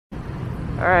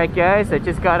Alright guys, I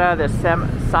just got out of the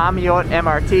Samyot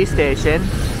MRT station.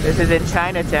 This is in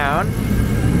Chinatown.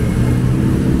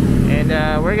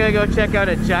 And we're gonna go check out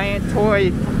a giant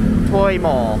toy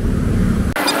mall.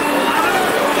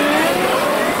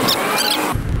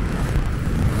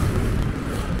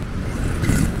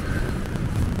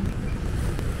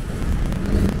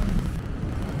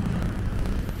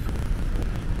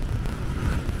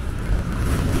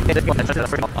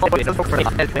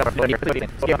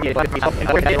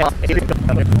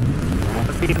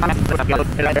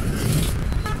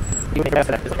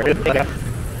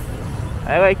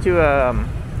 I like to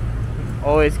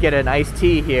always get an iced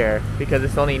tea here because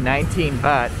it's only 19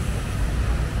 baht,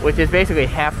 which is basically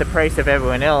half the price of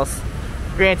everyone else.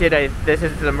 Granted, this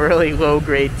is some really low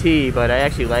grade tea, but I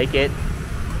actually like it.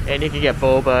 And you can get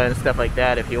boba and stuff like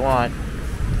that if you want.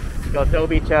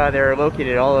 Adobe Cha, they're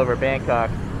located all over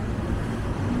Bangkok.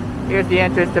 Here's the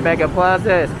entrance to Mega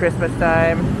Plaza. It's Christmas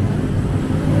time.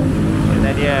 And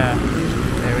then yeah,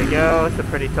 there we go. It's a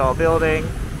pretty tall building.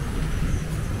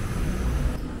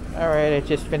 Alright, I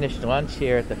just finished lunch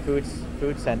here at the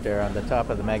food center on the top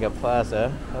of the Mega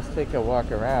Plaza. Let's take a walk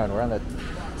around. We're on the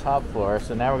top floor,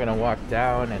 so now we're going to walk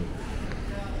down and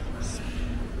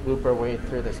loop our way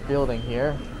through this building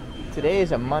here. Today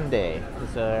is a Monday.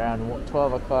 It's around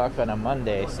 12 o'clock on a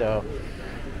Monday, so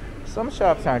some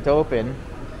shops aren't open.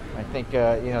 I think,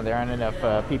 you know, there aren't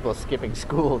enough people skipping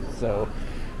school, so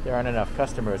there aren't enough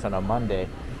customers on a Monday.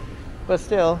 But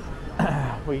still,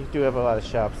 we do have a lot of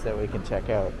shops that we can check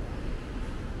out.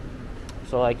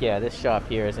 So like, yeah, this shop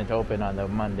here isn't open on the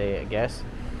Monday, I guess.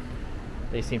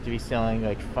 They seem to be selling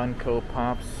like Funko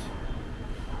Pops.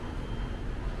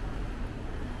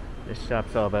 This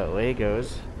shop's all about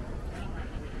Legos.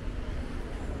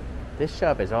 This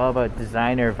shop is all about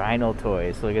designer vinyl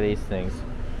toys. Look at these things.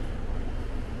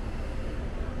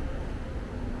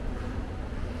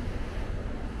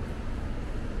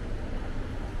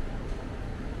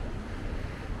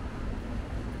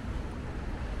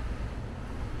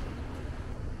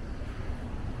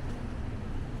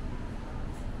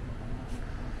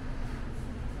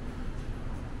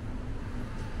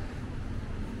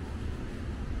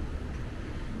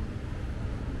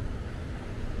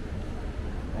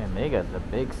 And they got the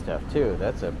big stuff too.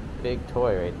 That's a big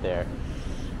toy right there.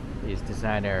 These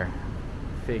designer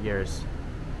figures.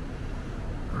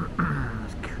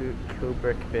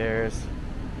 Kubrick bears.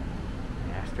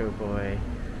 Astro Boy.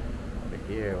 Over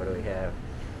here, what do we have?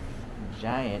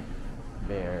 Giant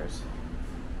bears.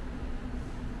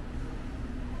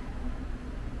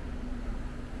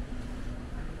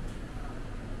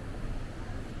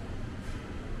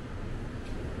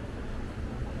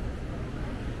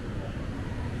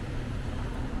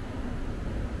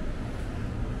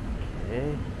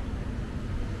 Okay.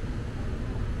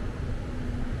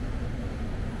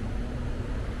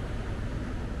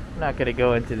 I'm not going to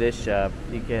go into this shop.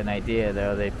 You get an idea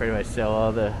though. They pretty much sell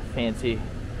all the fancy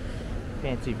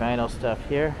vinyl stuff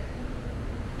here.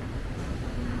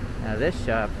 Now this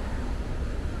shop,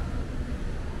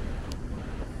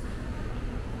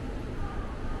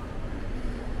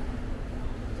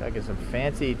 talking some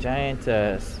fancy giant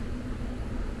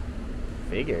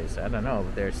figures. I don't know,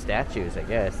 they're statues, I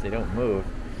guess. They don't move.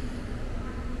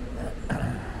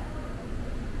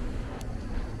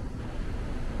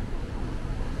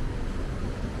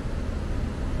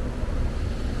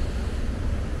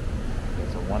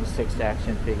 There's a 1/6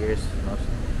 action figures. Most.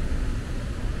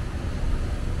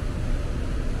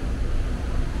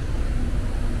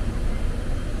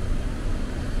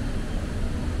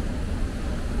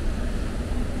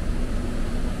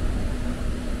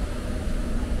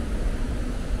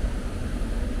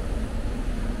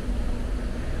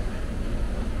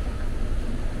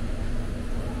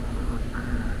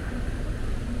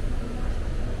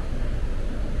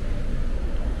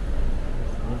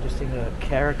 Interesting little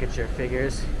caricature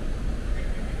figures.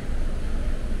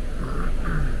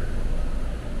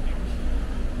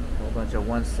 Whole bunch of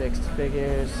 1/6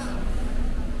 figures.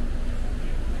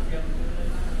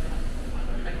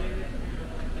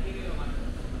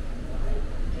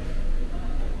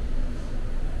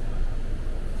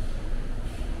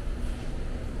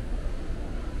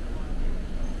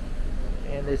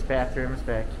 And there's bathrooms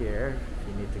back here if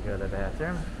you need to go to the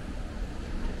bathroom.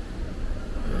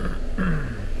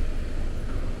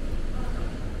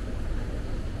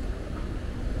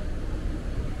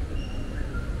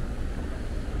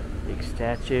 Big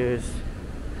statues.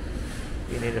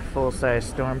 You need a full-size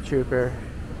stormtrooper.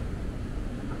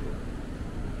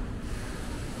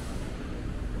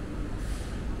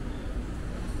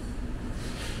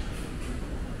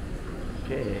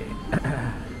 Okay.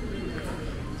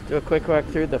 Let's Do a quick walk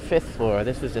through the 5th floor.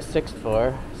 This is the 6th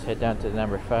floor. Let's head down to the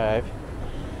number 5.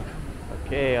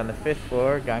 Okay, on the 5th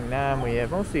floor, Gangnam, we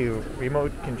have mostly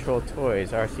remote control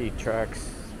toys, RC trucks,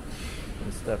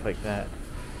 and stuff like that.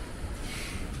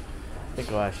 I think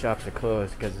a lot of shops are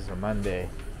closed because it's a Monday.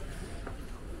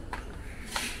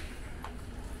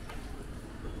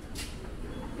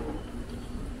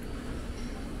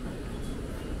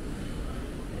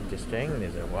 Interesting,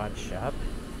 there's a watch shop.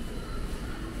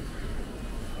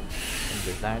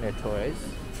 Some designer toys.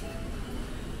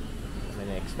 Some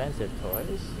inexpensive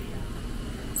toys.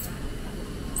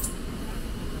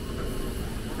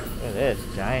 Look at this,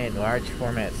 giant large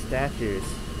format statues.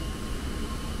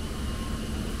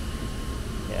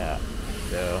 Yeah,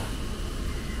 so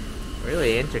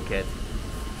really intricate,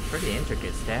 pretty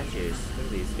intricate statues. Look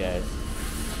at these guys.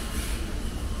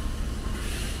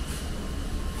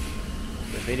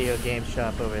 The video game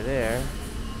shop over there.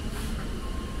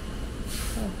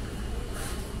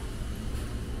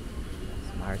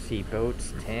 Some RC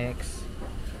boats, tanks.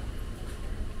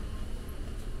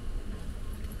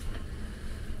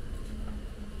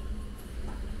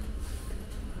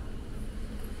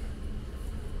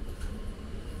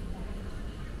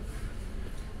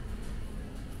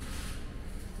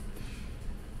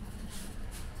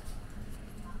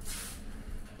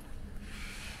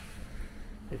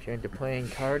 If you're into playing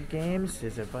card games,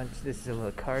 there's a bunch. This is a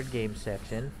little card game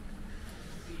section.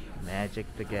 Magic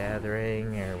the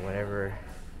Gathering or whatever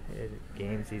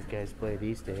games these guys play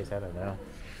these days. I don't know.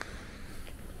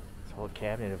 This whole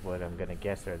cabinet of what I'm gonna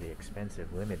guess are the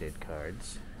expensive limited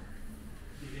cards.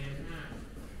 And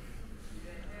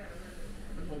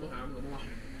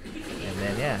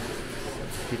then yeah,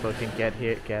 people can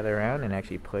gather around and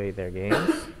actually play their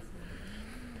games.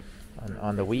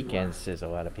 On the weekends, there's a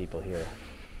lot of people here.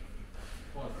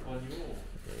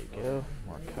 There you go,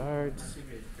 more cards.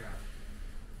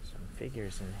 Some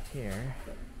figures in here.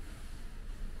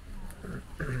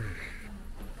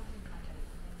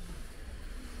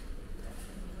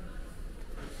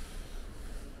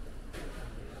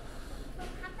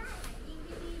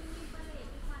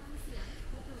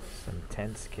 Some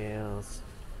 10 scales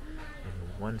and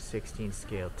 1/16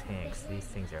 scale tanks. These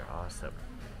things are awesome.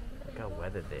 Look how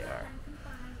weathered they are.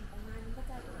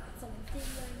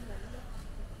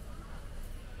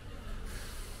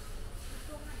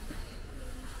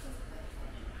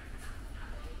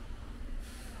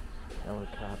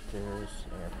 Helicopters,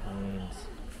 airplanes,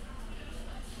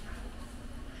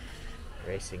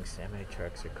 racing semi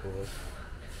trucks are cool.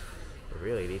 But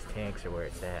really, these tanks are where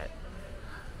it's at.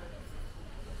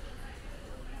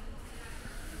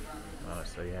 Oh,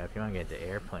 so yeah, if you want to get into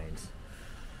airplanes.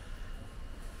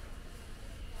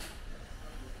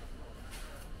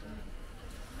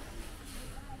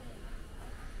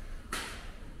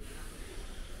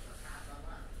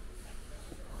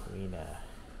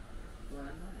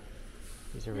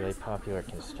 These are really popular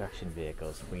construction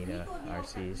vehicles, Wina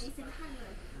RCs.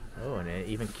 Oh, and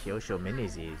even Kyosho Mini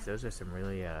Zs. Those are some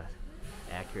really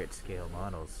accurate scale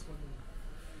models.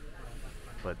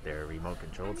 But they're remote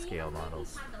controlled scale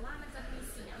models.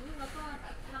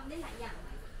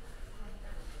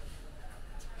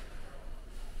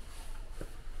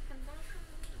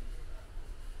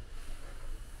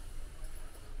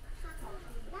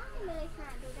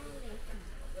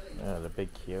 Oh, the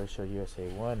big Kyosho USA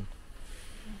 1.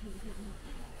 I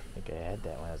think I had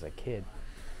that when I was a kid.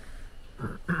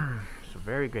 It's a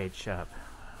very great shop.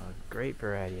 A great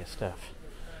variety of stuff.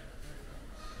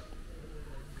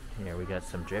 Here we got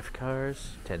some drift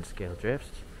cars, 10 scale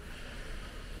drifts.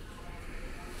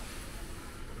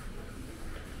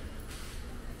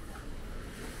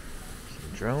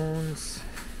 Some drones.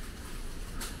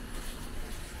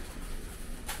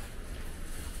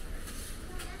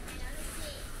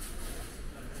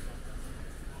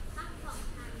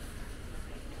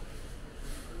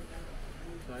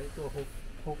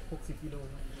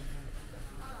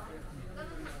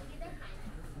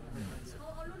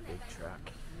 Big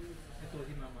truck.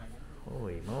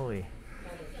 Holy moly.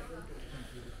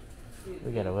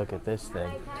 We gotta look at this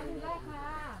thing.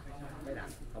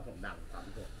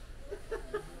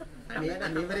 อัน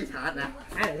นี้ไม่ได้ชาร์จนะ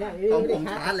ของผม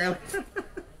ชาร์จแล้ว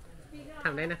ท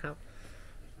ำได้นะครับ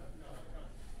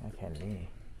That can be.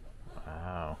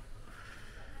 Wow.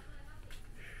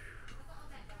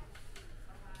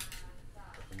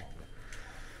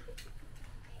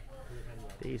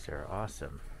 These are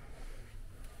awesome.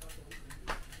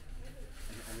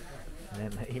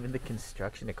 And then even the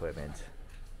construction equipment.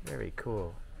 Very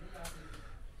cool.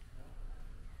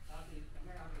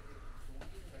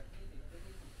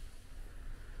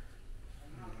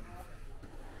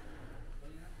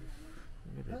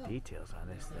 Look at the details on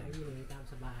this ไหน thing. เลยตาม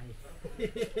สบาย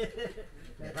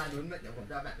เดี๋ยวถ้าลุ้นเดี๋ยวผม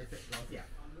จะเอาแบตไปลองเสียบ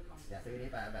เดี๋ยวซื้อนี้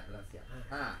ไปเอาแบตลองเสียบ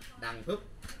ถ้าดังปุ๊บ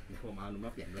ผมเอาหนุ่มม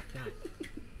าเปลี่ยนด้วย ได้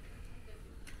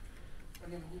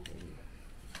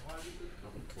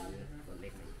ตัวเล็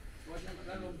ก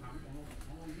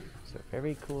So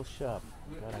very cool shop.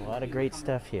 Got a lot of great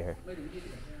stuff here.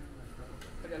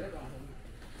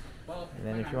 And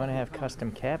then if you want to have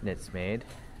custom cabinets made,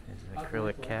 there's an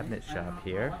acrylic cabinet shop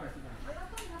here.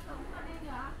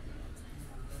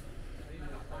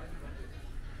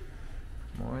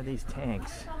 More of these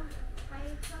tanks.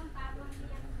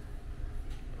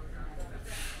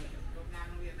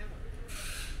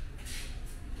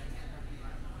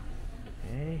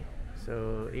 Okay,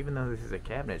 so even though this is a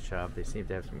cabinet shop, they seem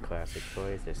to have some classic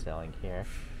toys they're selling here.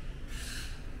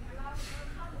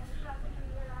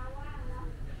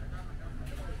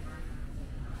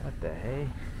 What the hey?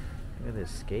 Look at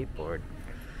this skateboard.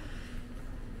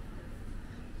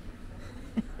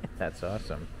 That's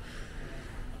awesome.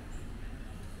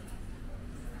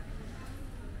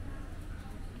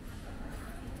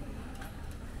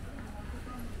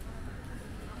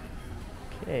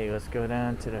 Okay, let's go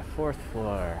down to the 4th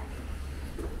floor.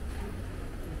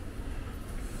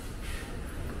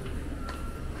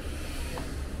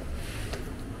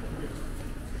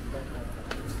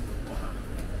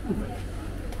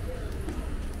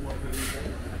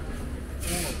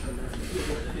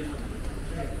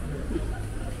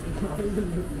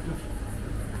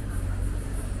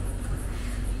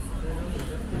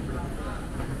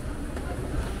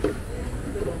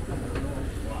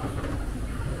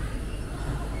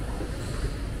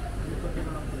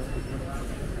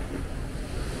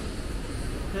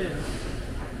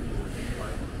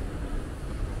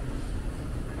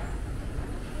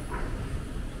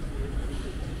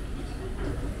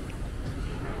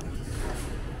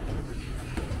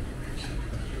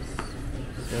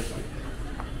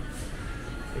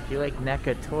 If you like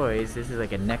NECA toys, this is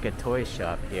like a NECA toy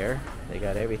shop here. They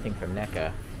got everything from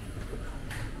NECA.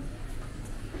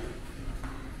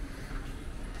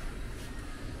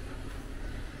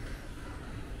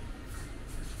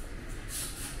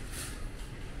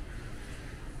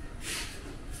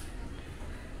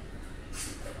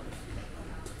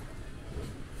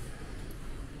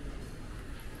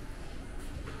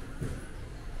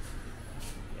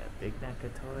 Got big NECA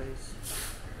toys.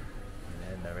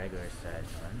 And the regular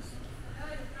size ones.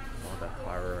 All the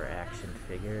horror action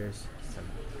figures, some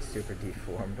super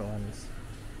deformed ones.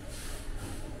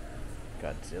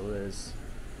 Godzilla's.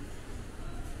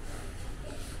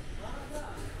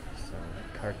 Some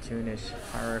cartoonish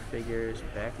horror figures,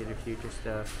 Back to the Future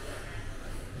stuff.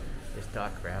 This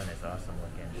Doc Brown is awesome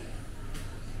looking.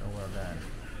 So well done.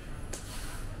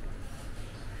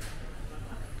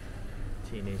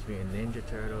 Teenage Mutant Ninja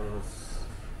Turtles.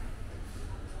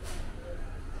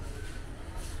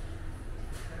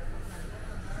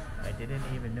 I didn't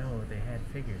even know they had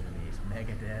figures of these.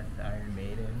 Megadeth, Iron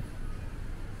Maiden.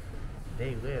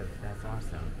 They live. That's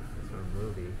awesome. This is a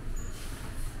movie.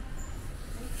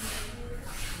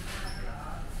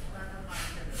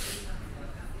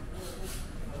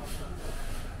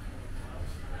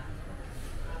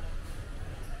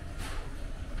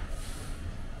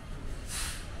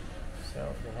 So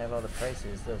they have all the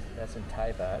prices. That's in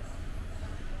Thai baht.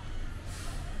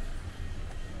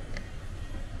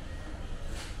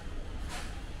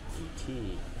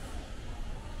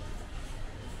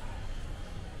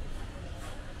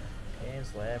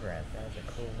 Pan's Labyrinth, that was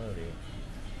a cool movie.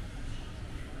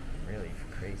 Really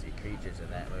crazy creatures in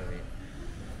that movie.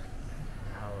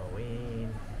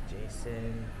 Halloween,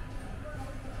 Jason,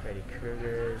 Freddy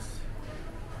Krueger's,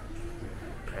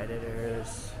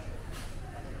 Predators,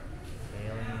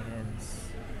 Aliens.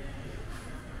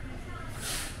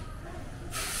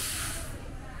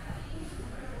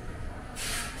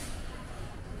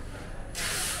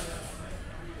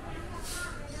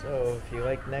 So if you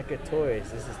like NECA toys,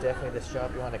 this is definitely the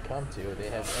shop you want to come to. They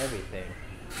have everything.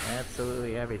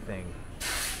 Absolutely everything.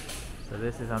 So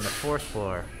this is on the 4th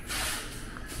floor.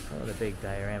 Oh, the big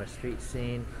diorama street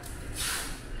scene.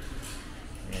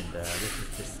 And this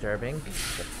is Disturbing,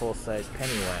 the full-size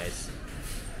Pennywise.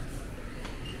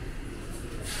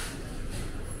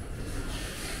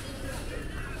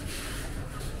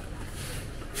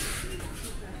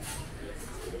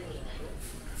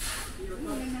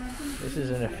 This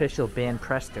is an official Band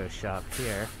Presto shop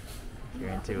here. If you're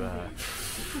into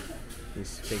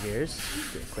these figures,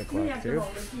 do a quick walkthrough.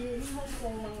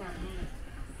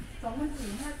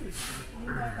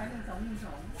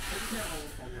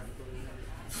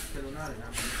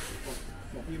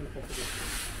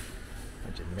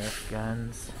 Bunch of Nerf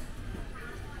guns.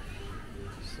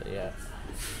 So yeah.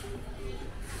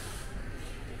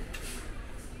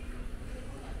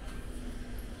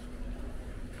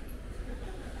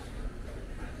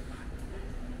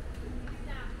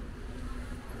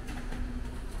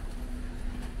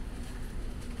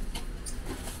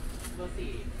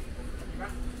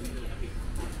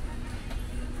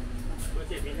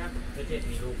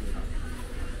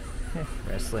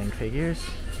 Wrestling figures.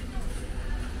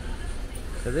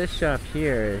 So this shop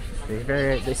here,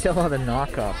 they sell all the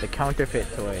knockoff, the counterfeit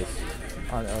toys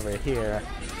on over here.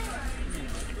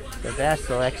 The vast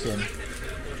selection.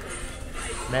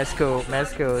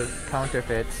 Mezco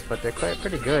counterfeits, but they're quite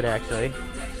pretty good actually.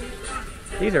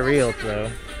 These are real though.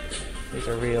 These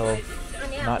are real,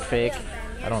 not fake,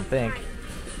 I don't think.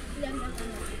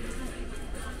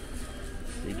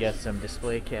 So you got some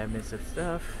display cabinets of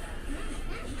stuff.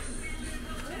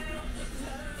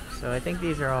 So I think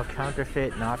these are all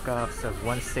counterfeit knockoffs of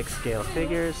 1/6 scale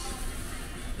figures.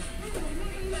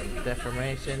 Some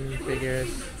deformation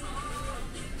figures.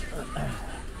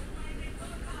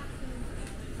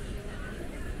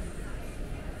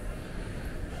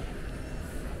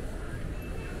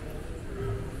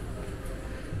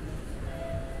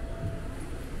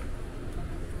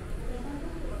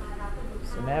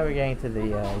 So now we're getting to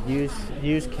the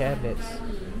used cabinets.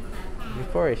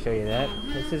 Before I show you that,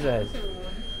 this is a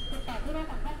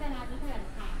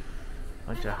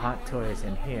bunch of hot toys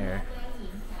in here.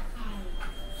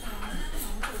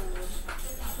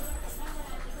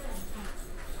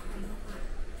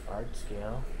 Large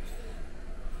scale.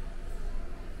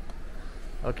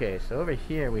 Okay, so over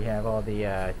here we have all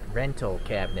the rental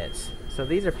cabinets. So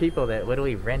these are people that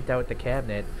literally rent out the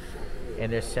cabinet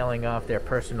and they're selling off their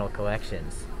personal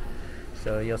collections.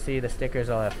 So you'll see the stickers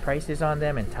all have prices on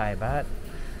them in Thai baht.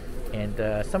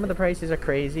 And some of the prices are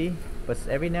crazy, but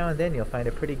every now and then you'll find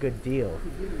a pretty good deal.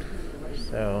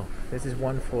 So this is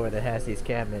one floor that has these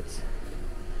cabinets.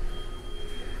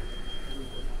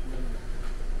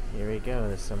 Here we go,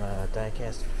 there's some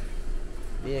diecast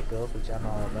vehicles, which I'm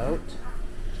all about.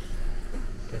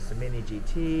 Got some mini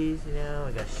GTs, you know,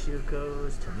 we got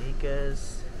Shukos,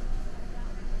 Tamikas.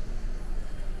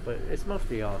 But it's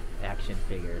mostly all action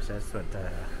figures. That's what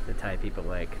the Thai people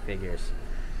like, figures.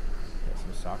 Got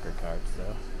some soccer cards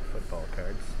though, football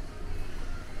cards.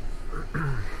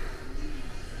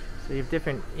 So you have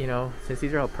different, you know, since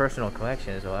these are all personal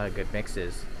collections, a lot of good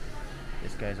mixes.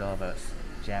 This guy's all about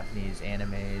Japanese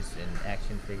animes and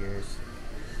action figures.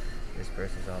 This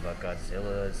person's all about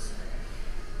Godzillas.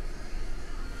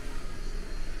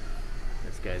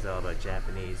 This guy's all about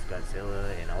Japanese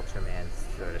Godzilla and Ultraman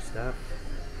sort of stuff.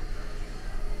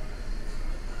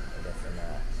 We got some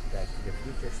Back to the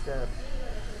Future stuff.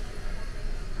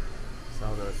 It's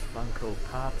all those Funko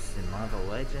Pops and Marvel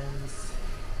Legends.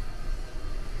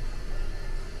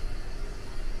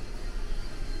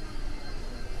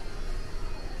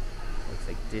 Looks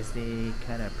like Disney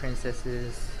kind of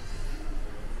princesses.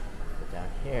 But down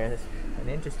here, there's an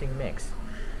interesting mix.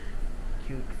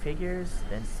 Cute figures,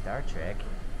 then Star Trek,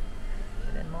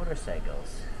 and then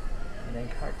motorcycles, and then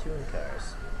cartoon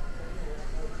cars.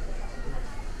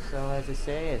 So as I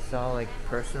say, it's all like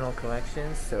personal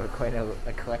collections, so quite an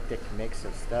eclectic mix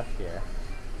of stuff here.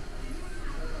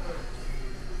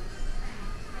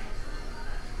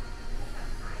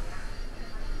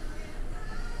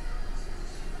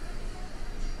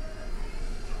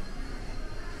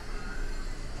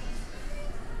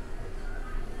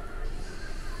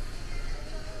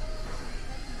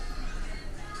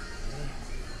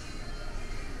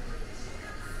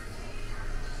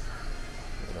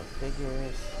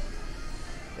 Figures.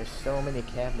 There's so many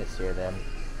cabinets here that I'm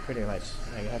pretty much,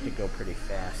 I have to go pretty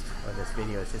fast or this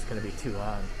video is just going to be too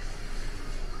long.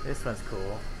 This one's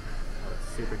cool.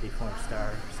 Super deformed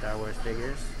Star Wars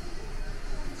figures.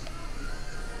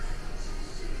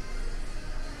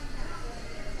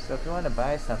 So if you want to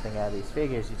buy something out of these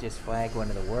figures, you just flag one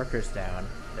of the workers down.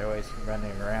 They're always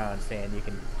running around saying you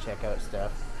can check out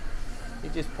stuff.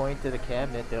 You just point to the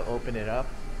cabinet, they'll open it up.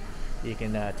 You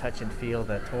can touch and feel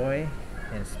the toy,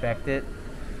 inspect it,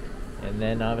 and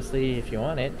then obviously if you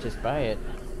want it, just buy it.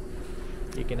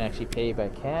 You can actually pay by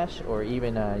cash or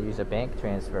even use a bank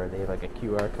transfer. They have like a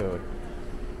QR code.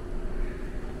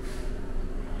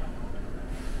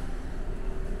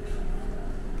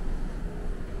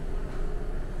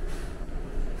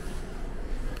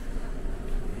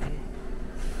 Okay.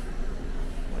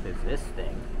 What is this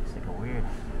thing? It's like a weird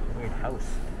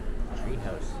house, tree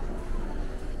house.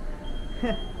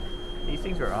 These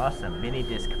things were awesome, mini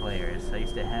disc players. I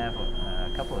used to have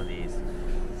a couple of these.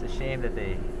 It's a shame that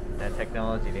that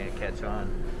technology didn't catch on.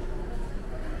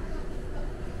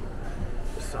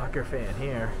 Soccer fan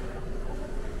here.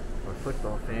 or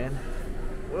football fan.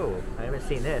 Whoa, I haven't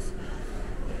seen this.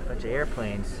 A bunch of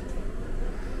airplanes.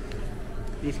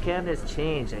 These cabinets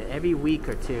change every week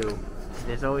or two.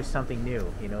 There's always something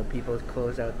new. You know, people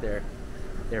close out their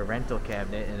rental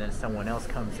cabinet and then someone else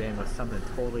comes in with something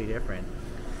totally different.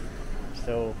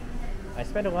 So I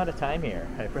spend a lot of time here.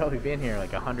 I've probably been here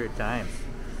like 100 times.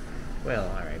 Well,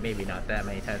 alright, maybe not that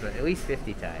many times, but at least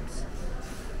 50 times.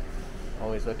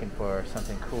 Always looking for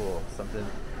something cool, something.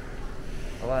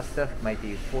 A lot of stuff might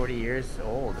be 40 years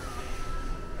old.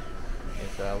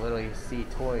 It's little see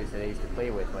toys that I used to play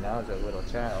with when I was a little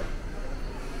child.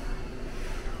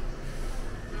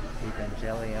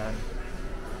 Evangelion.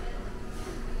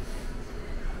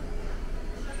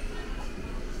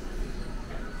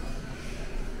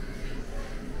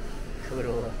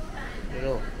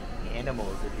 Little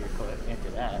animals if you're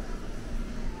into that.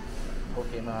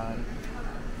 Pokemon.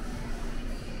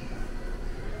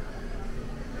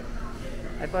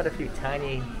 I bought a few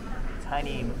tiny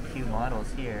few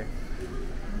models here,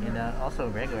 and also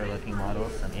regular looking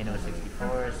models, some Anno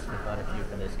 64s. I bought a few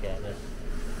from this cabinet.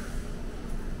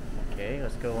 Okay,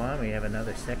 let's go on. We have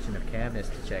another section of cabinets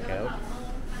to check out.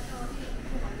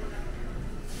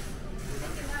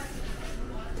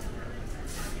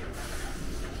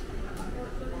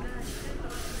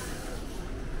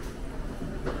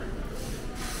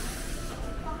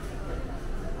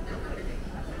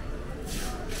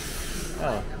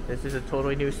 Oh, this is a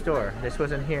totally new store. This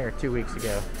wasn't here 2 weeks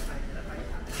ago.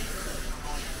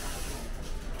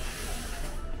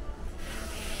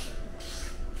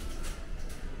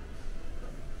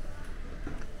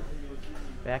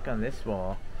 Back on this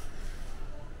wall,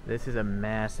 this is a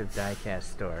massive diecast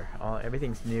store.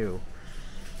 Everything's new,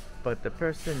 but the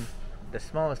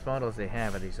smallest models they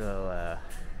have are these little,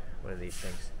 what are these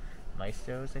things?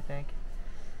 Maestros, I think.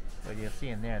 But you'll see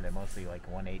in there, they're mostly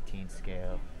like 1/18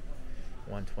 scale.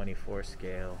 1/24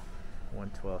 scale,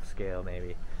 1/12 scale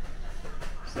maybe.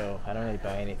 So I don't really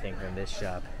buy anything from this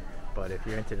shop, but if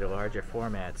you're into the larger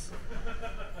formats,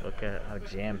 look at how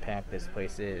jam-packed this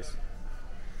place is.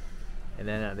 And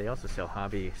then they also sell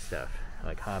hobby stuff,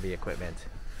 like hobby equipment.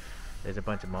 There's a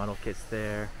bunch of model kits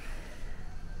there,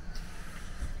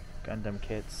 Gundam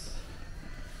kits,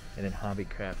 and then hobby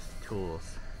crafts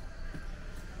tools.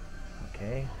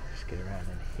 Okay, let's get around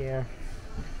in here.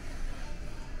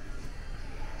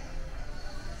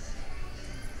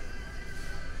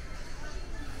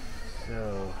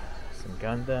 So, some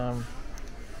Gundam,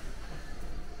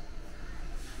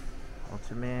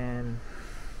 Ultraman.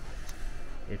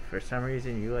 If for some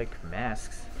reason you like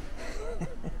masks,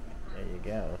 there you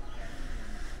go.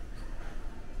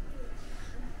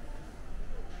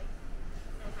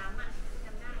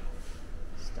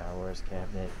 Star Wars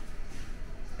cabinet.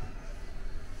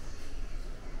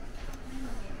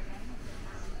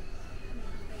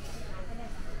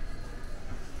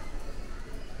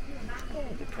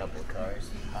 A couple of cars,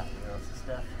 Hot Wheels and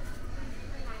stuff.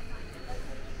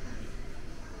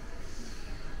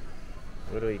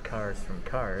 Literally cars from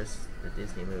Cars, the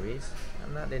Disney movies.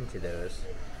 I'm not into those.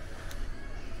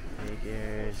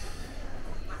 Figures.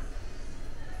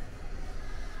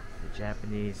 The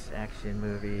Japanese action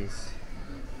movies.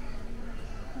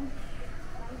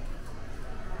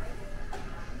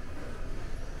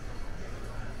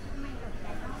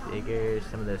 Figures,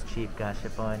 some of those cheap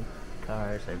gashapon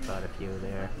cars. I bought a few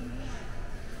there.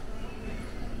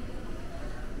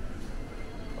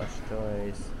 Plush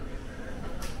toys.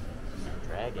 Some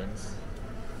dragons.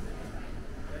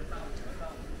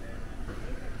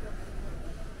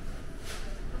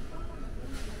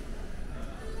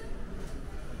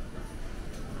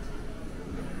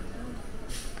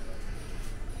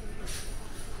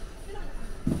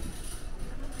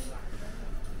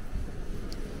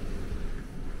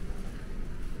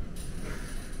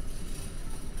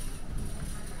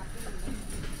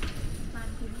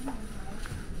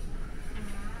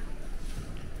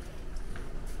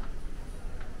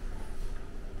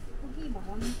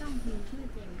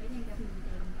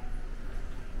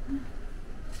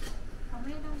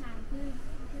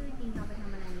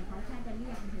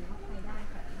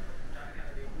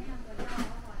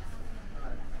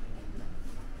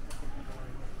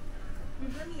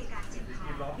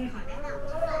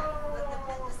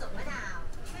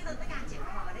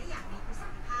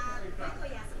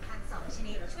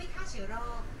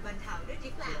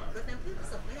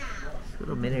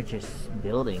 Little miniature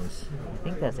buildings. I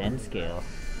think that's N scale.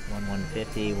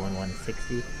 1/150,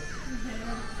 1/160.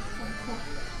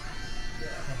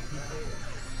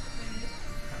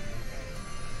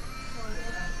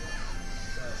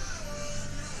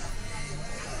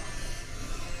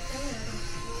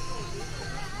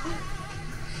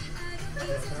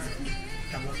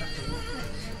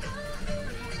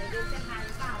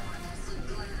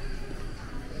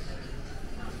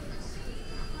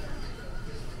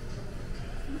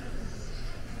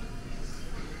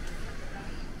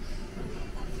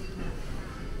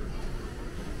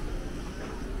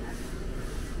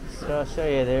 So I'll show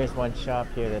you, there's one shop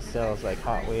here that sells like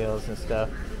Hot Wheels and stuff,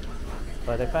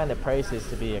 but I find the prices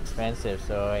to be expensive,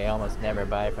 so I almost never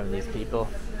buy from these people.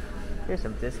 Here's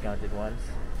some discounted ones.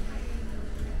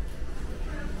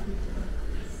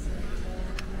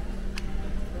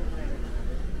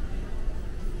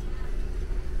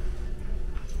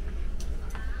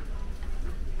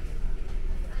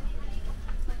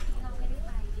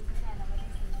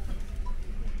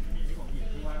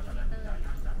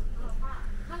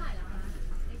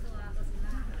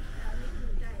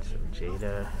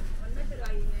 Jada,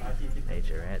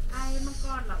 Majorettes. ไอ้มังก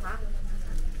รเหรอคะ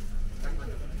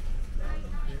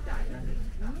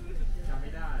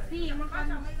พี่มังกร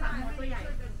สามหัวตัวใหญ่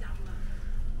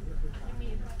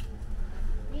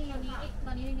นี่อันนี้ต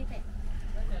อนนี้ลิมิเต็ด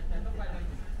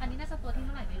อันนี้น่าจะตัวที่เ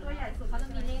ท่าไหร่ไม่รู้ตัวใหญ่สุดเขาจะ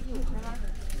มีเลขอยู่ใช่ไหม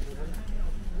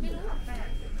ไม่รู้แต่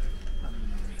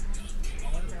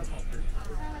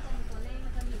ใช่มันจะมีตัวเลขมั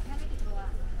นจะมีแค่ไม่กี่ตัว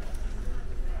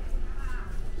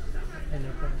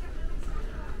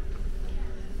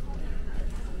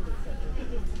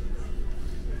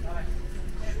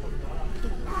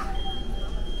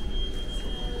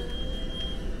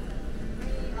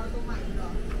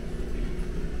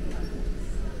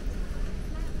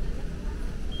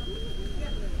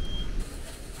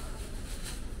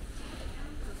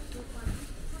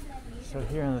So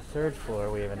here on the third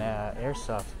floor we have an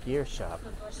airsoft gear shop.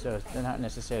 So they're not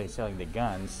necessarily selling the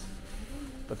guns,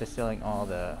 but they're selling all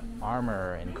the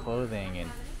armor and clothing and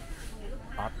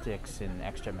optics and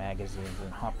extra magazines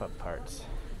and hop-up parts.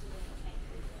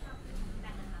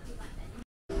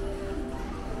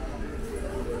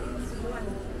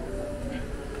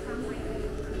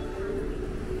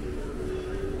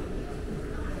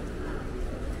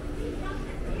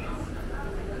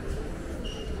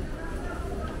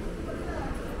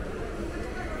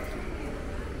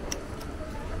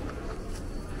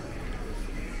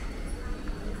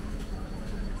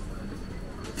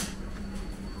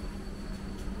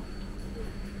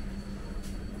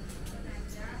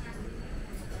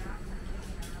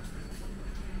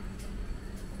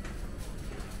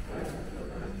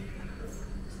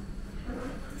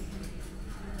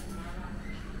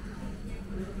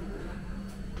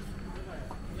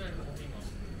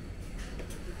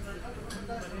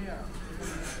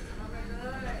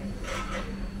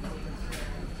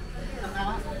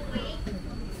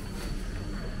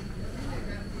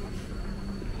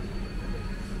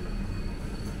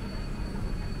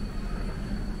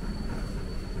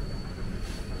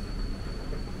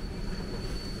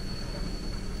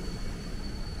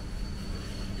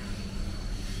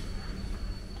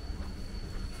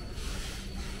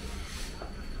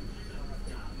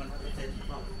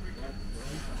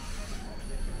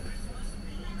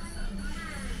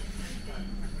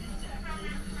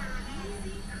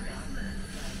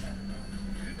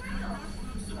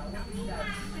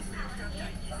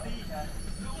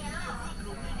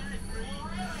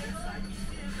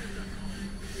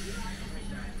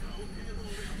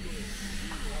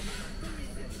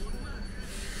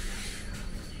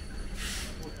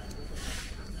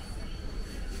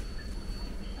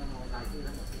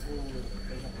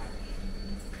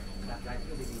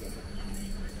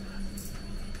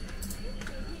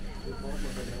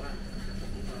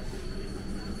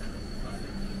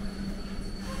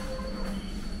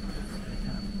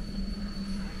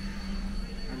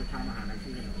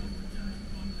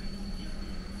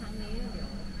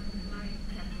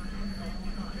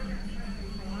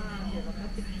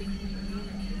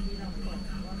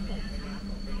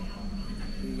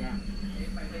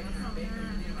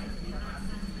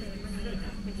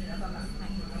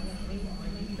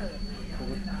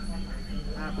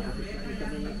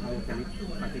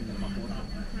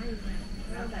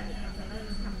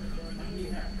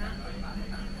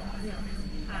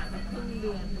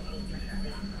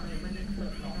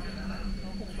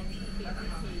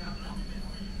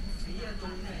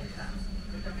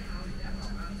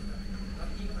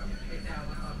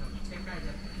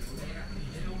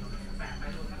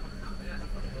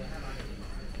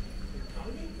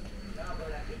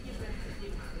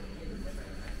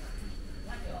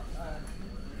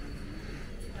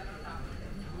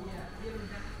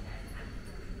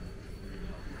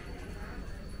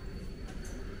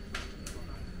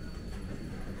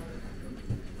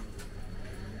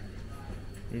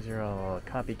 These are all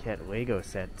copycat Lego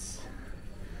sets.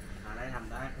 หาได้ท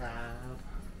ำได้ครับ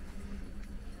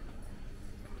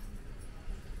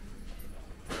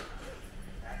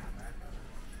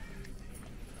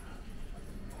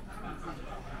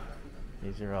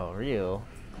These are all real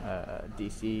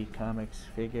DC Comics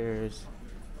figures,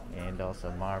 and also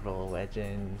Marvel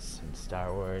Legends and Star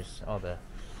Wars, all the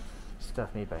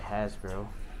Stuff made by Hasbro.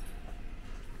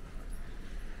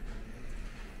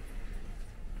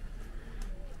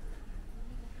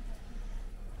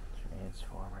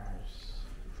 Transformers.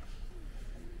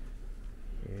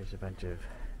 Here's a bunch of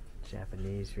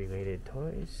Japanese related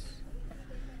toys.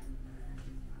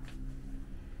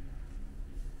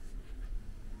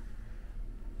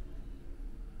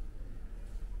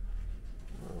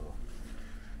 Whoa.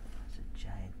 It's a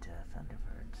giant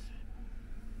Thunderbirds.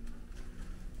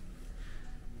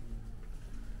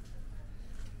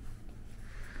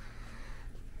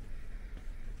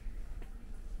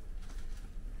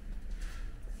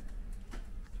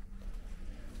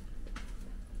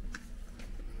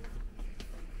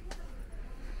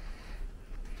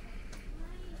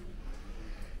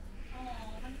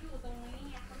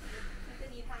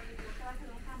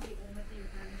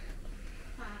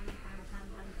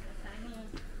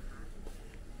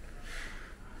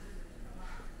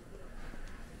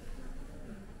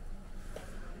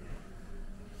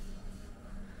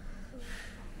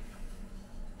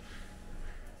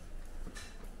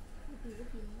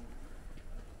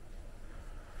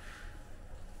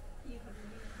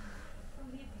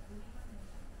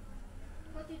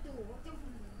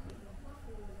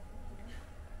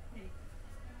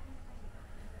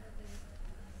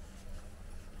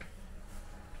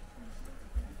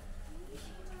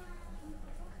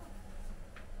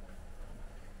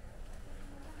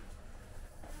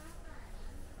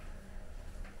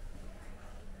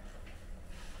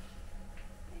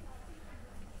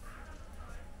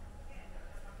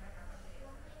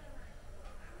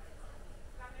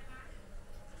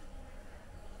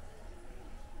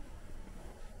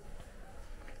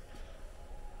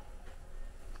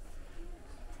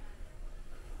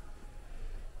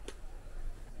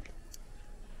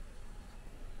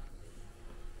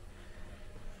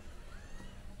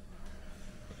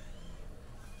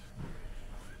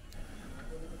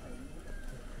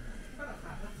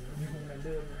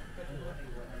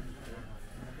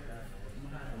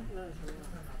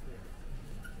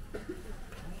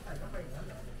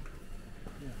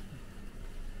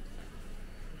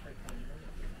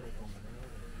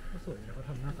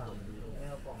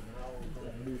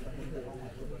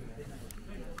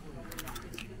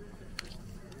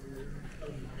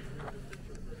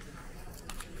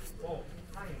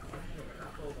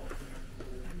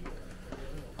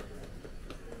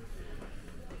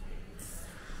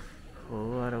 A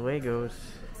lot of Legos.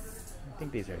 I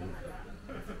think these are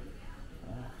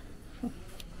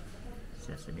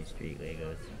Sesame Street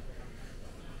Legos.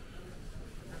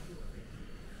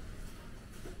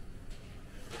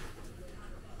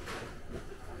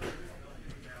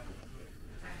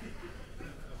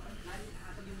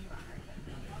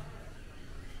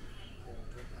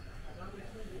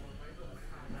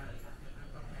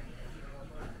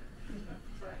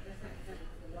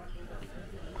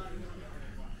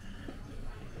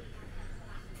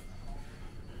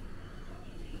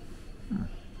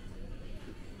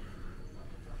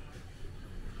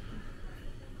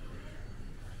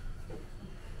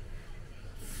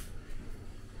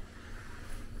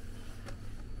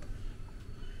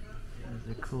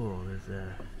 These are cool. There's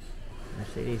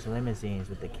Mercedes limousines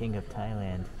with the King of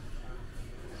Thailand.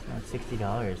 It's around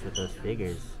 $60 with those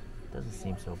figures. Doesn't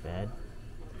seem so bad.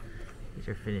 These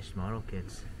are finished model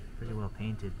kits. Pretty well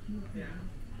painted.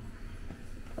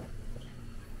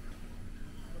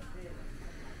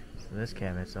 So this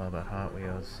cabinet's all about Hot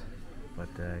Wheels, but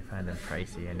I find them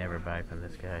pricey. I never buy from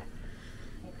this guy.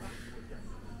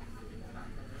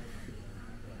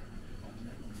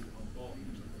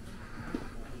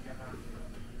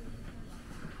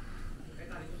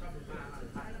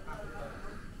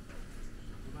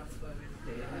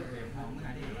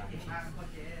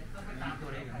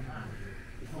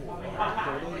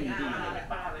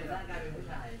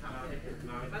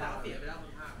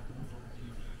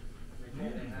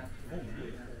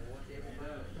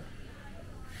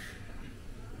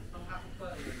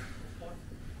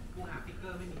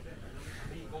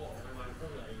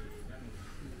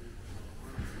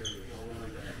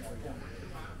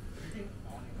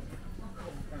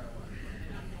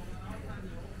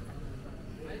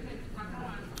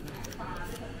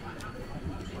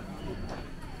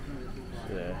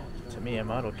 Tamiya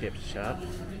model kit shop.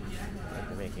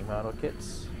 They're making model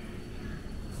kits.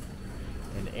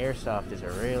 And airsoft is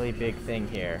a really big thing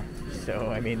here.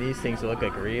 So, I mean, these things look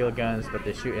like real guns, but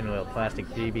they're shooting little plastic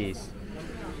BBs.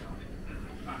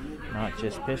 Not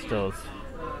just pistols.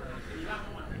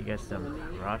 You got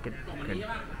some rocket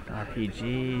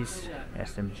RPGs,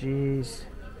 SMGs,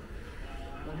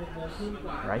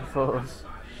 rifles.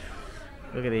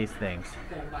 Look at these things.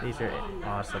 These are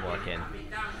awesome looking.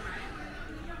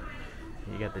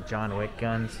 You got the John Wick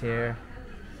guns here.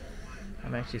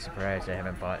 I'm actually surprised I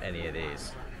haven't bought any of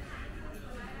these.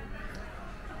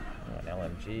 Oh, an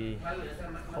LMG.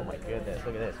 Oh my goodness,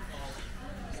 look at this.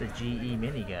 It's a GE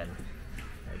minigun.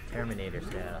 Like Terminator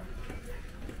style.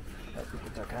 Oh, we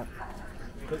can duck up.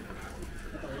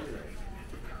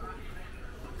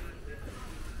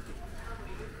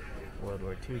 World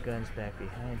War II guns back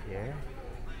behind here.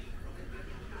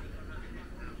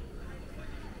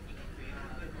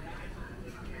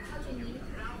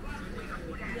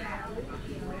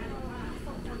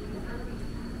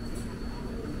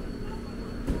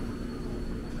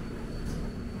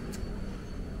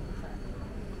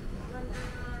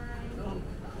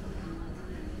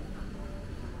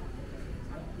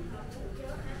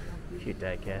 A few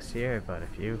diecasts here, I bought a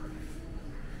few.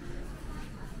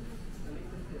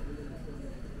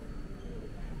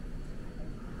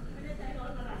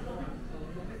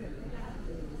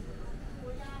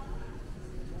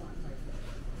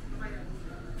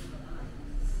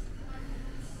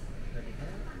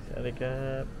 Set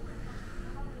up.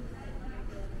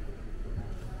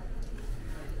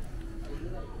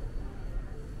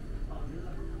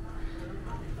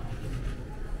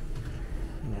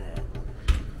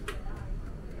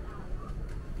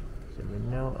 So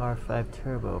Renault R5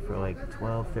 Turbo for like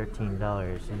 $12,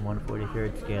 $13 in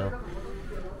 1/43rd scale.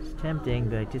 It's tempting,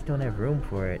 but I just don't have room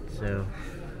for it, so.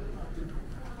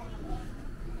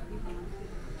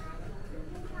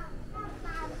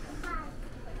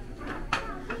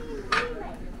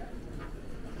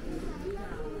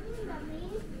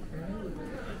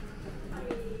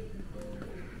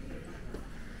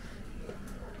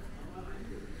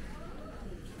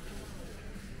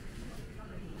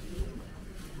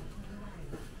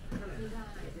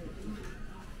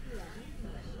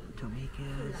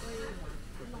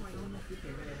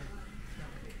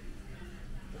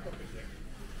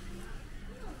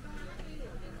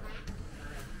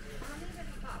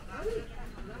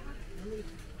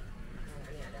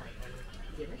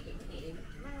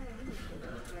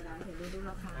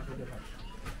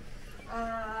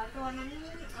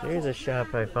 Here's a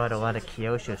shop I bought a lot of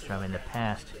Kyoshos from in the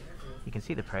past. You can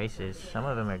see the prices. Some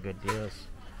of them are good deals,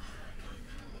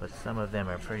 but some of them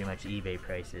are pretty much eBay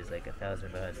prices, like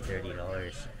 $1,000,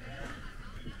 $30.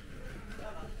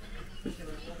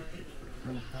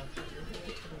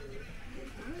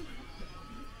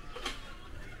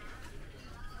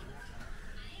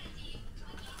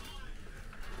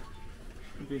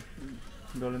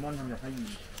 Doraemon ทำจากผ้ายีน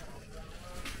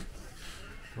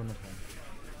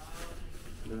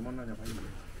โดเรมอนน่าจะผ้ายีน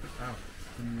อ้าว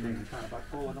เด็กขาดบัต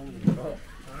โก้ต้องมี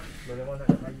โดเรมอนน่า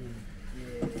จะผ้ายีน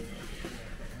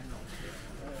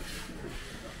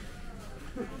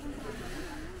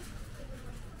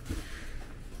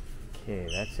Okay,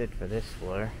 that's it for this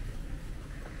floor.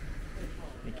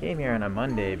 We came here on a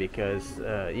Monday because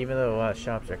even though a lot of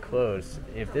shops are closed,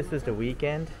 if this was the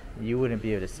weekend, you wouldn't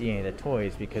be able to see any of the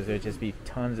toys because there'd just be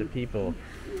tons of people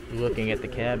looking at the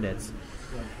cabinets.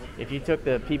 If you took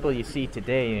the people you see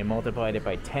today and multiplied it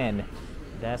by 10,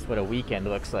 that's what a weekend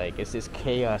looks like. It's just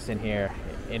chaos in here.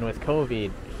 And with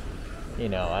COVID, you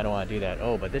know, I don't want to do that.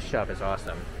 Oh, but this shop is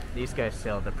awesome. These guys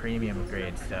sell the premium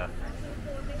grade stuff.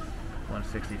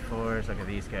 164s, look at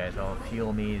these guys, all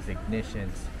fuel me's,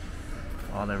 ignitions,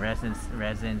 all the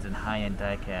resins and high-end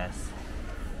diecasts.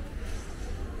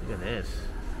 Look at this.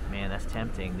 Man, that's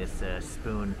tempting. This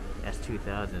Spoon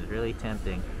S2000 is really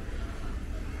tempting.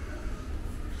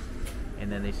 And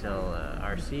then they sell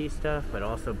RC stuff, but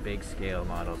also big scale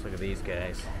models. Look at these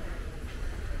guys.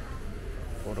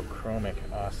 Photochromic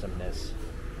awesomeness.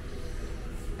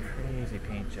 Crazy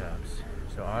paint jobs.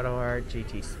 So Auto Art,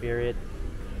 GT Spirit.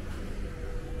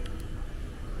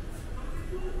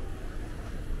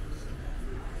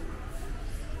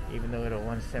 Even though it's a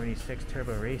 176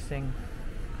 turbo racing.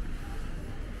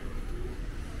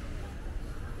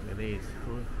 Look at these.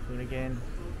 Hoonigan.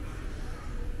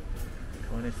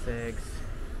 Koenigsegg's.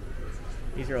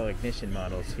 These are all ignition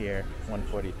models here.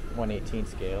 118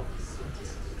 scale.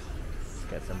 It's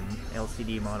got some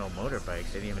LCD model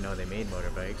motorbikes. I didn't even know they made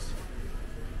motorbikes.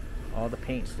 All the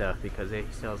paint stuff because it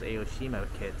sells Aoshima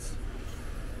kits.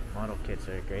 Model kits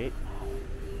are great.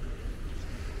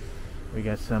 We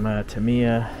got some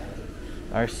Tamiya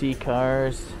RC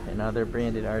cars and other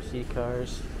branded RC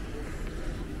cars.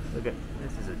 Look at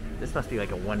this must be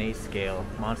like a 1/8 scale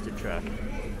monster truck.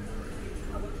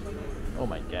 Oh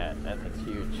my god, that thing's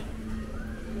huge.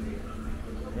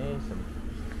 Okay,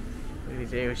 look at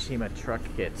these Aoshima truck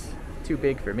kits. Too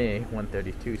big for me,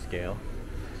 132 scale.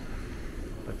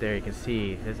 But there you can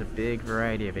see there's a big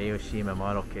variety of Aoshima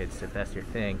model kits if that's your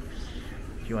thing.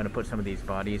 If you want to put some of these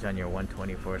bodies on your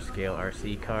 124 scale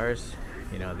RC cars,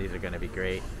 you know, these are going to be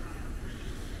great.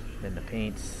 Then the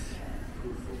paints,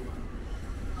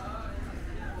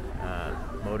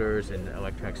 motors and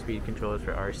electronic speed controllers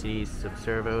for RCs, some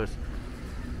servos.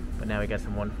 But now we got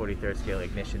some 143rd scale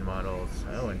ignition models.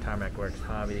 Oh, and Tarmac Works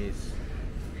hobbies.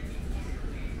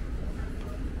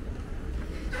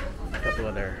 A couple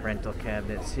other rental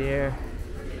cabinets here.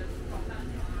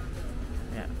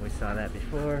 Yeah, we saw that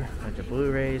before. A bunch of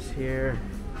Blu-rays here.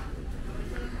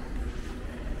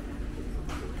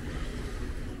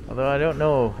 Although I don't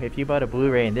know if you bought a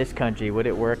Blu-ray in this country, would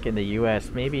it work in the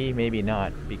US? Maybe, maybe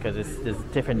not, because there's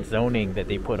different zoning that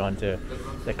they put onto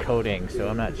the coating, so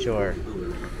I'm not sure.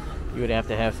 You would have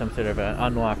to have some sort of an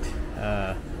unlocked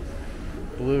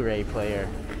Blu-ray player.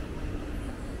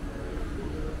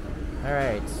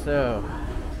 Alright, so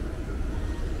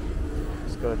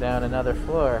let's go down another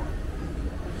floor.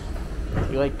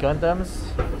 If you like Gundams,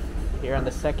 here on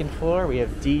the second floor we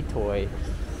have D-Toy.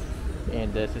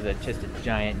 And this is just a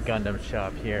giant Gundam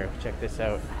shop here. Check this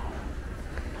out.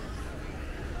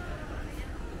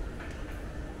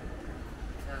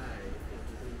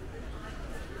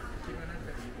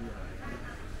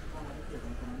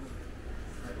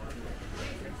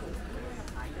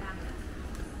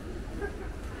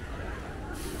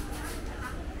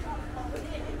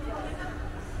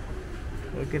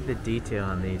 Look at the detail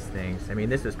on these things. I mean,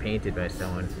 this was painted by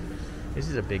someone. This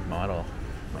is a big model.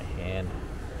 My hand.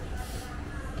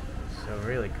 So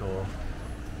really cool.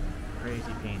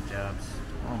 Crazy paint jobs.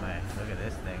 Oh my, look at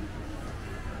this thing.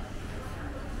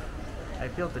 I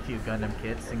built a few Gundam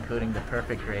kits, including the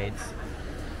perfect grades.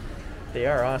 They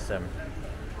are awesome.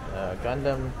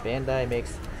 Gundam Bandai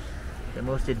makes the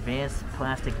most advanced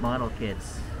plastic model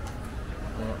kits.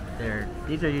 Well,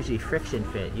 these are usually friction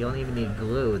fit. You don't even need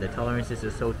glue. The tolerances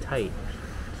are so tight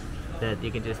that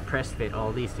you can just press fit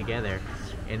all these together,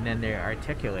 and then they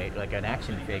articulate like an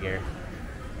action figure.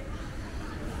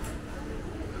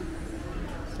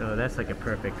 So that's like a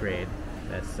perfect grade,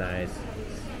 that size.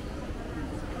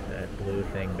 That blue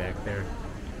thing back there.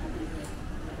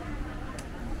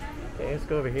 Okay, let's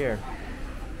go over here.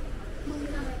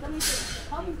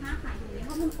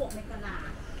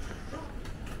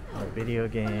 More video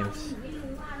games.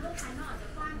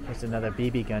 There's another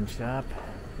BB gun shop.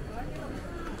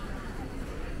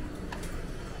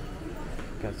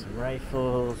 Got some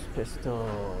rifles,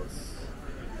 pistols.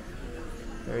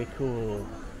 Very cool.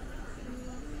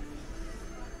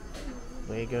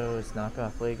 Legos,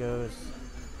 knockoff Legos.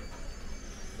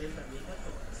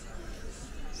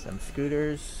 Some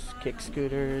scooters, kick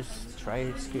scooters,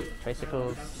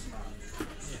 tricycles.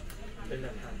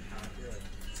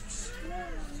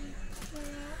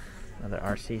 Another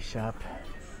RC shop.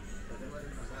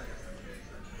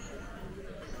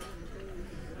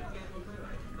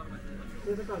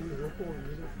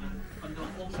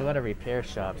 So a lot of repair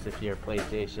shops. If your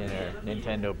PlayStation or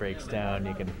Nintendo breaks down,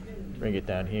 you can bring it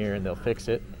down here and they'll fix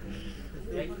it.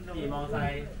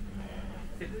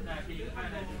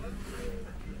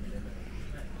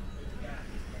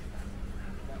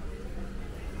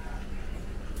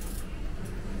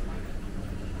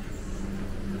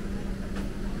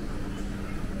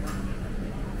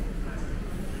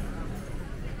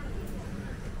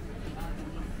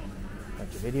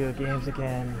 Bunch of video games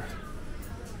again.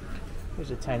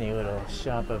 There's a tiny little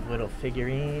shop of little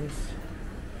figurines.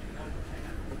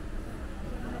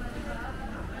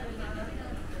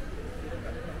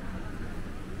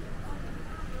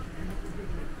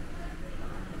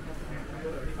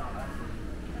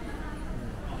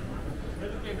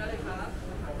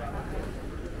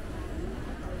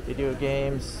 Video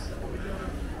games.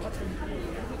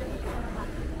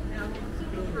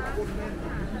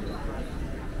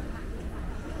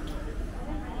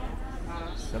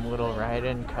 Some little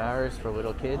ride-in cars for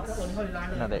little kids.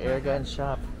 Another air gun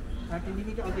shop.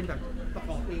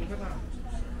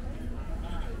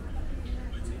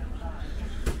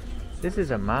 This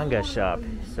is a manga shop,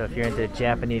 so if you're into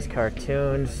Japanese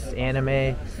cartoons,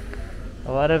 anime,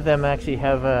 a lot of them actually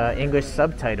have English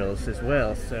subtitles as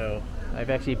well, so I've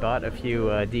actually bought a few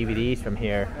DVDs from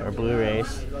here, or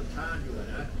Blu-rays.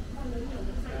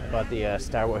 I bought the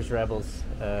Star Wars Rebels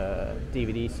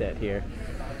DVD set here.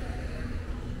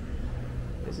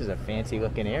 This is a fancy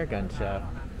looking air gun shop.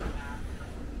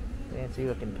 Fancy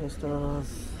looking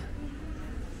pistols.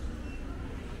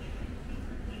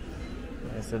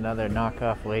 It's another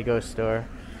knockoff Lego store.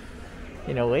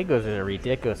 You know, Legos are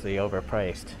ridiculously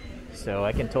overpriced, so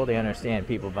I can totally understand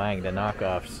people buying the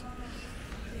knockoffs.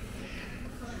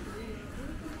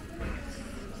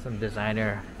 Some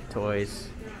designer toys.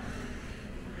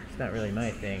 It's not really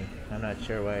my thing. I'm not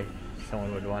sure why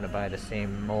someone would want to buy the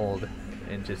same mold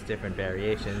in just different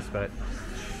variations, but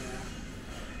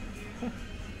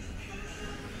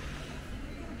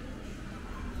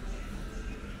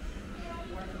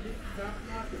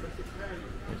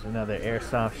there's another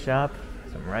airsoft shop,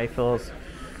 some rifles,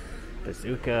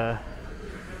 bazooka.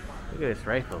 Look at this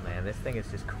rifle, man. This thing is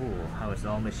just cool. How it's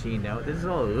all machined out. This is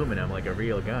all aluminum, like a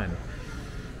real gun.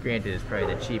 Granted, it's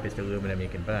probably the cheapest aluminum you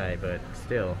can buy, but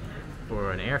still,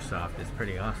 for an airsoft, it's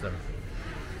pretty awesome.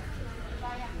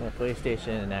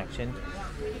 PlayStation in action.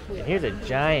 And here's a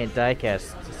giant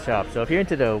diecast shop. So if you're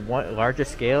into the larger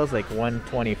scales, like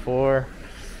 124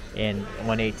 and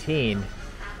 118,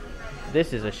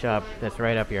 this is a shop that's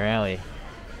right up your alley.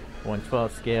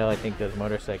 112 scale, I think those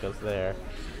motorcycles there.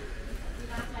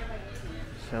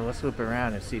 So let's loop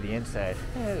around and see the inside.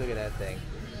 Hey, look at that thing.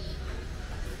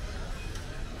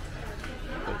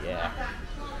 But yeah,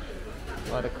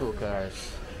 a lot of cool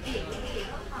cars.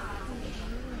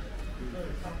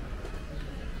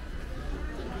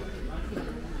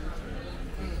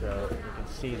 So you can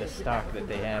see the stock that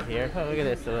they have here. Oh, look at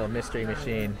this, the little mystery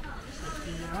machine.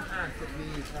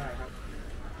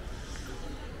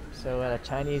 So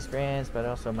Chinese brands, but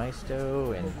also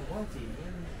Maisto and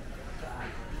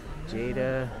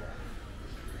Jada.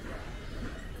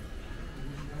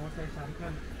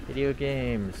 Video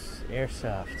games,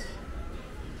 airsoft.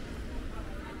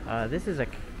 This is a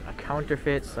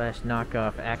counterfeit /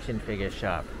 knockoff action figure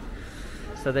shop.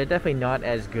 So they're definitely not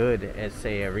as good as,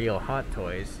 say, a real Hot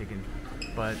Toys.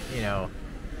 But you know,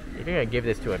 if you're gonna give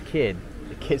this to a kid,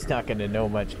 the kid's not gonna know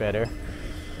much better.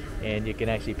 And you can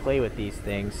actually play with these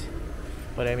things.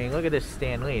 But I mean, look at this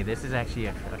Stan Lee. This is actually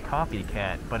a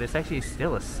copycat, but it's actually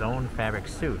still a sewn fabric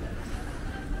suit.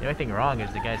 The only thing wrong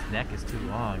is the guy's neck is too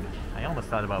long. I almost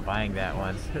thought about buying that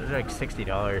once. It was like $60.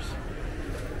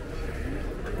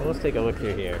 Well, let's take a look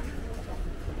through here.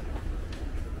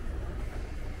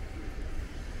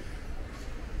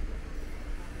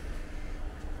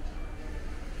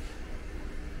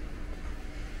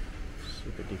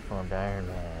 Super deformed Iron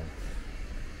Man.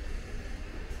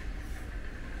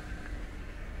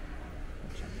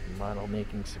 Model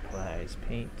making supplies,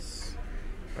 paints,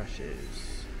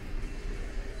 brushes.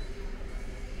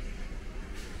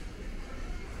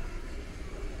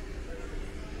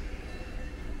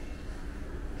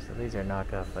 So these are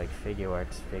knockoff like figure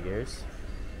arts figures.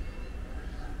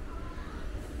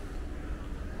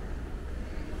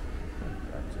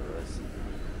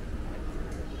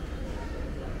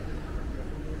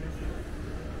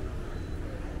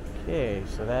 Okay,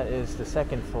 so that is the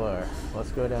second floor.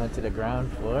 Let's go down to the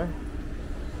ground floor.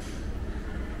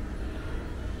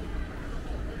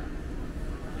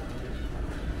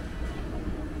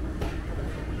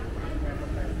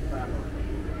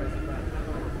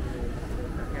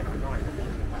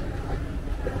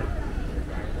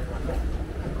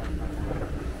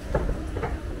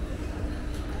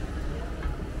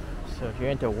 So if you're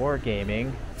into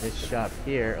wargaming, this shop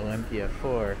here, Olympia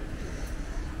 4,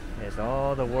 has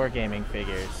all the wargaming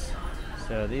figures.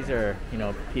 So these are, you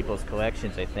know, people's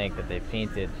collections, I think, that they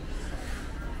painted.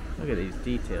 Look at these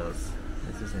details.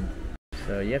 This isn't.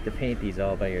 So you have to paint these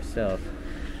all by yourself.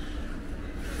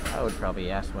 I would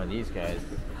probably ask one of these guys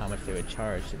how much they would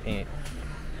charge to paint.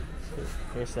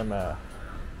 Here's some.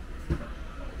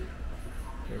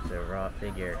 Here's a raw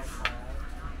figure.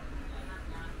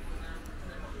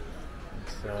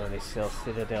 So they sell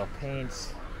Citadel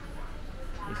paints.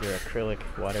 These are acrylic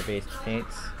water-based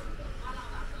paints.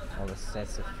 All the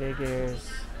sets of figures.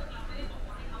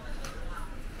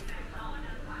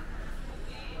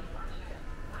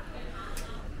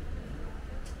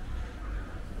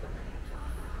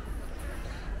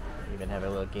 Even have a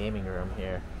little gaming room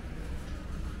here.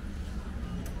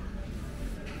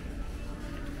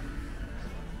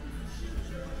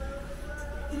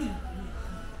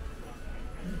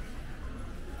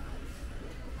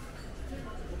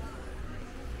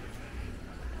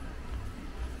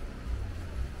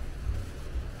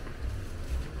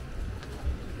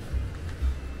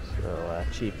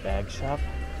 Cheap bag shop.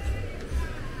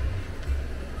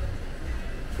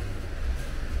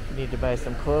 You need to buy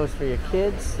some clothes for your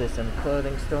kids. There's some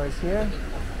clothing stores here.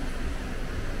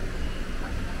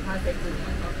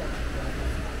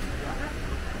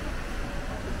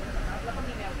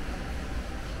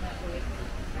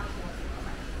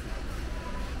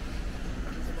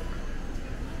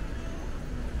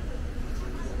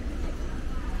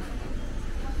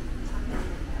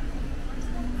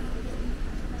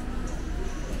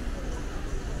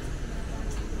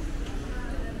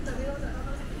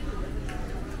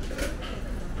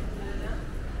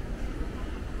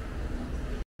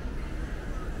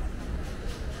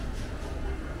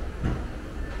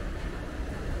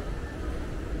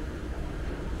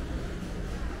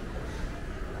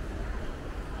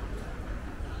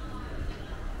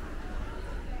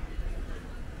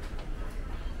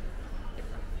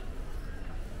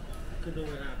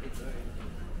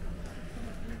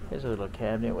 Here's a little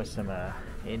cabinet with some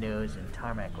Innos and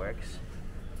Tarmac Works.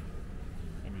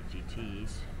 Any GTs.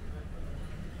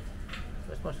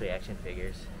 So it's mostly action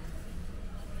figures.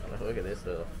 Oh, look at this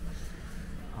little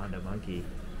Honda Monkey.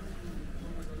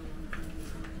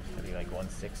 That'd be like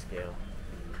 1/6 scale.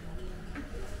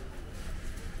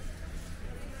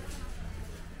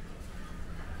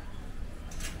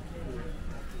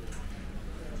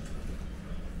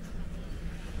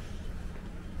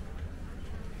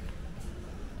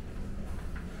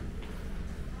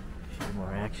 A few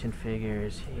more action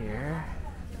figures here.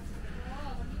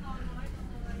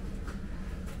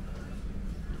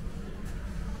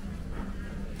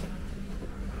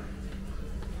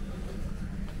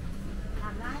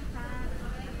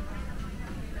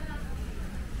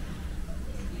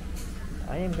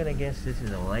 I am gonna guess this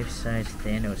is a life-size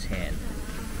Thanos hand.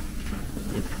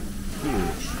 It's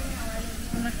huge.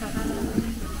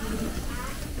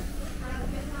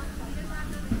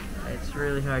 It's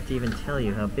really hard to even tell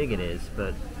you how big it is,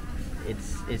 but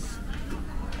it's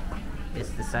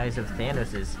the size of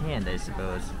Thanos' hand, I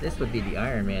suppose. This would be the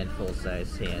Iron Man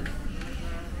full-size hand.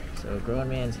 So grown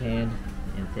man's hand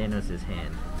and Thanos'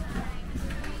 hand.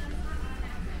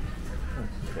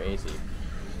 That's crazy.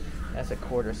 That's a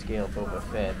quarter scale Boba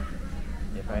Fett.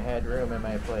 If I had room in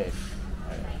my place,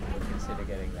 I would consider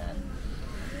getting that.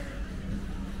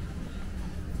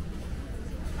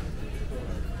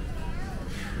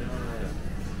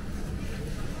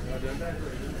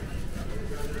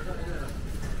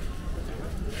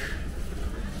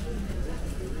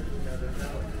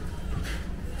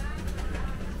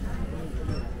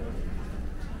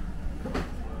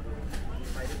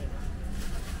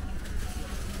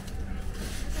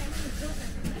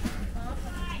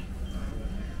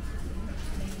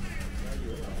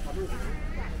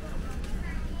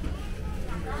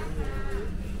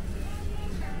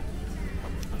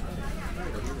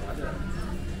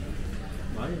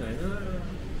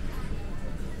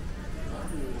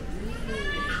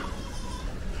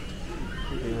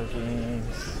 Video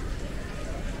games.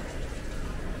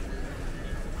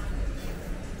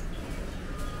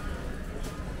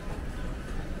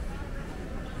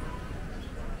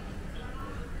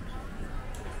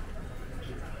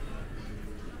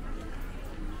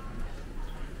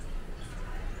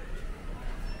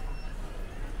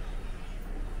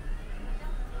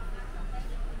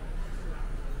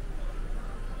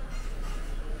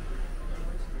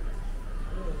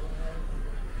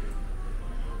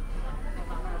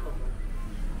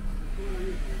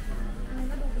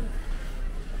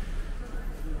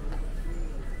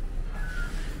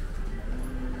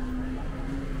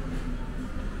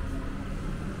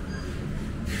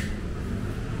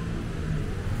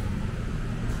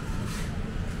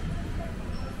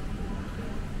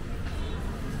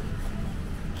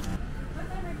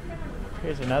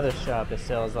 Here's another shop that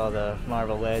sells all the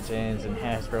Marvel Legends and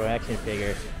Hasbro action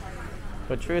figures.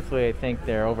 But truthfully, I think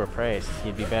they're overpriced.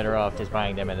 You'd be better off just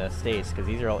buying them in the States because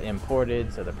these are all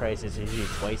imported, so the price is usually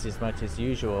twice as much as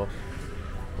usual.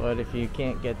 But if you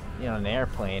can't get an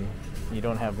airplane, you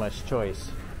don't have much choice.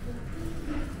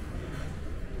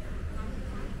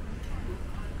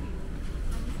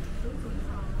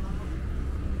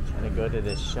 Trying to go to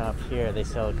this shop here. They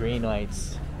sell green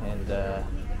lights, and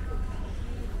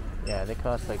yeah, they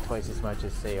cost like twice as much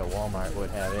as say a Walmart would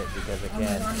have it because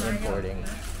again, importing.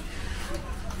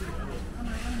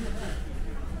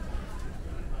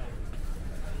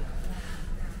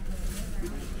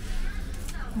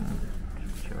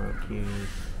 Chorokeys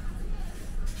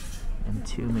and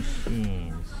 2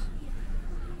 machines.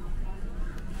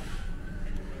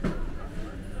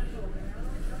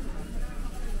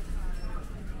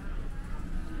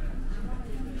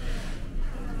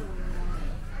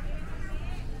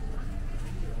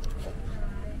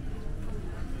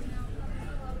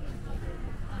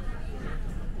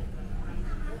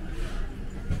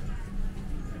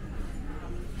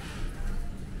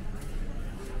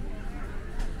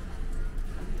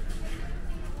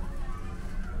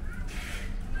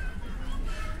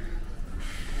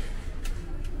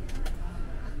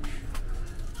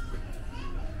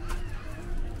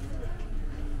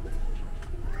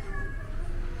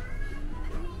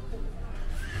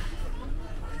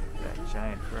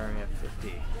 Giant Ferrari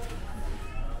F50.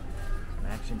 Some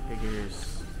action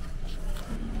figures.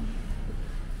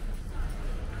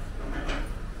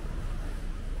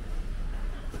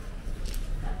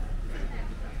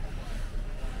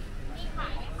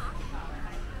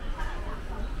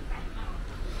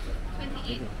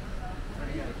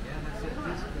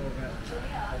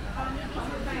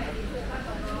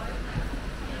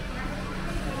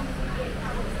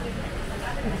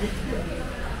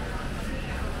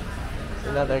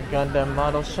 Another Gundam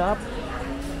model shop.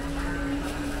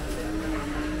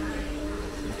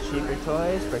 Some cheaper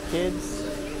toys for kids.